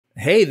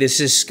Hey, this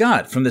is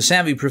Scott from The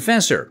Savvy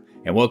Professor,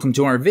 and welcome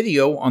to our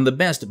video on the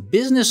best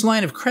business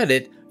line of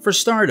credit for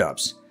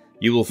startups.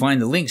 You will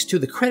find the links to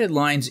the credit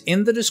lines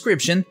in the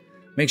description.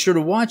 Make sure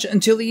to watch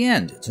until the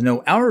end to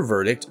know our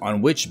verdict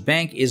on which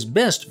bank is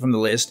best from the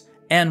list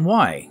and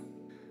why.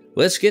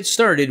 Let's get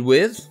started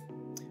with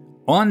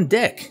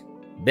OnDeck,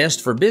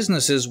 best for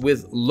businesses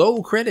with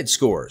low credit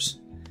scores.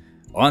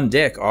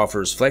 OnDeck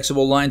offers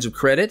flexible lines of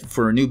credit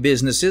for new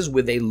businesses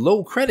with a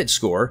low credit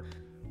score,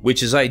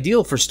 which is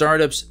ideal for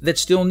startups that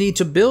still need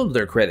to build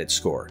their credit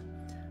score.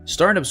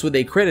 Startups with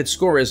a credit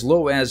score as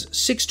low as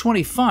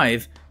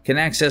 625 can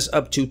access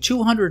up to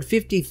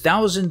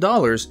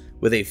 $250,000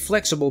 with a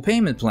flexible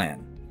payment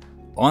plan.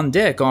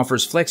 OnDeck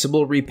offers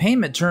flexible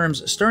repayment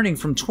terms starting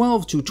from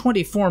 12 to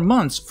 24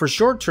 months for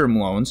short-term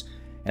loans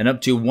and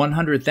up to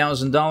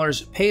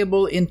 $100,000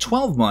 payable in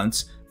 12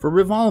 months for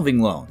revolving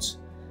loans.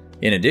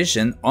 In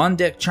addition,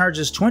 OnDeck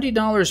charges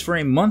 $20 for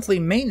a monthly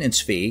maintenance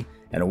fee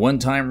and a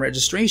one-time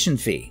registration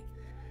fee.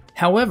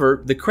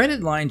 However, the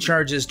credit line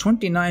charges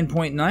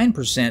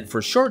 29.9%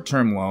 for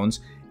short-term loans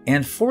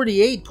and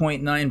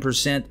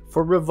 48.9%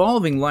 for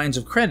revolving lines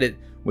of credit,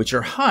 which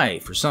are high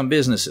for some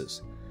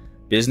businesses.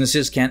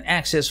 Businesses can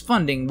access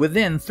funding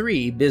within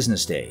 3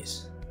 business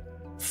days.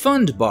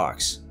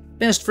 Fundbox,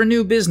 best for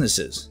new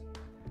businesses.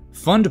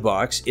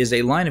 Fundbox is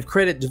a line of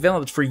credit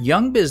developed for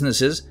young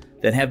businesses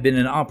that have been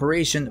in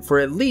operation for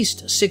at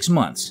least 6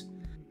 months.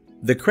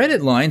 The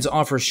credit lines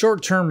offer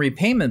short-term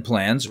repayment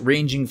plans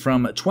ranging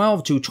from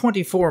 12 to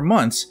 24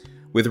 months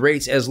with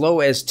rates as low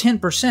as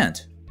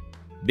 10%.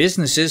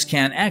 Businesses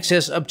can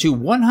access up to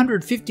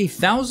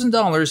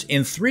 $150,000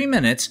 in 3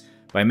 minutes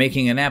by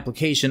making an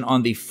application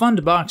on the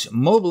Fundbox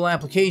mobile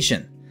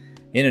application.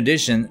 In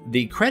addition,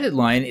 the credit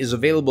line is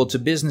available to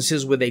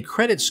businesses with a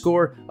credit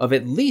score of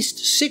at least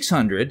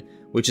 600,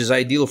 which is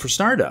ideal for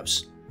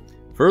startups.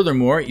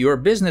 Furthermore, your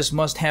business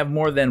must have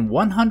more than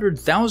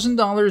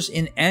 $100,000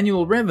 in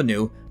annual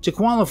revenue to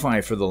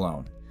qualify for the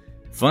loan.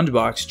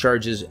 Fundbox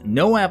charges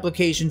no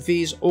application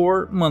fees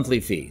or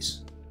monthly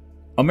fees.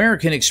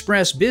 American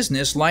Express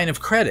Business Line of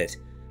Credit,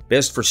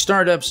 best for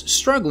startups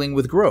struggling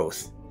with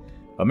growth.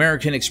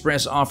 American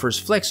Express offers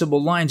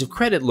flexible lines of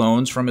credit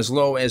loans from as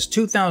low as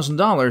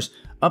 $2,000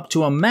 up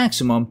to a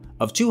maximum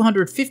of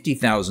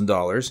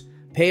 $250,000,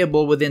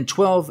 payable within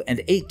 12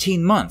 and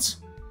 18 months.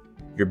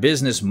 Your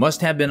business must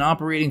have been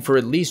operating for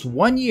at least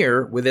 1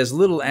 year with as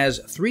little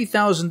as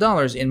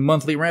 $3,000 in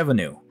monthly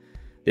revenue.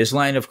 This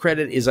line of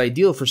credit is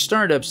ideal for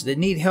startups that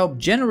need help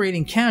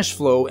generating cash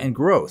flow and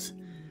growth.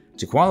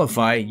 To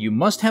qualify, you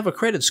must have a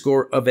credit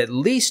score of at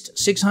least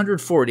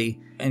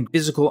 640 and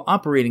physical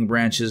operating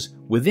branches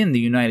within the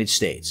United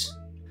States.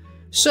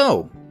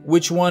 So,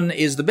 which one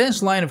is the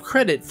best line of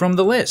credit from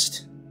the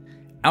list?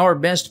 Our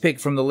best pick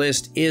from the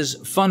list is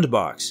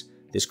Fundbox.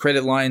 This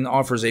credit line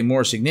offers a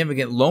more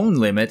significant loan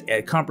limit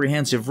at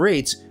comprehensive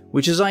rates,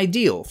 which is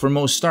ideal for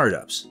most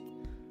startups.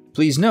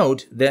 Please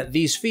note that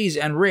these fees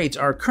and rates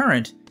are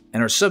current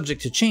and are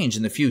subject to change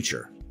in the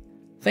future.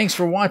 Thanks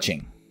for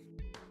watching.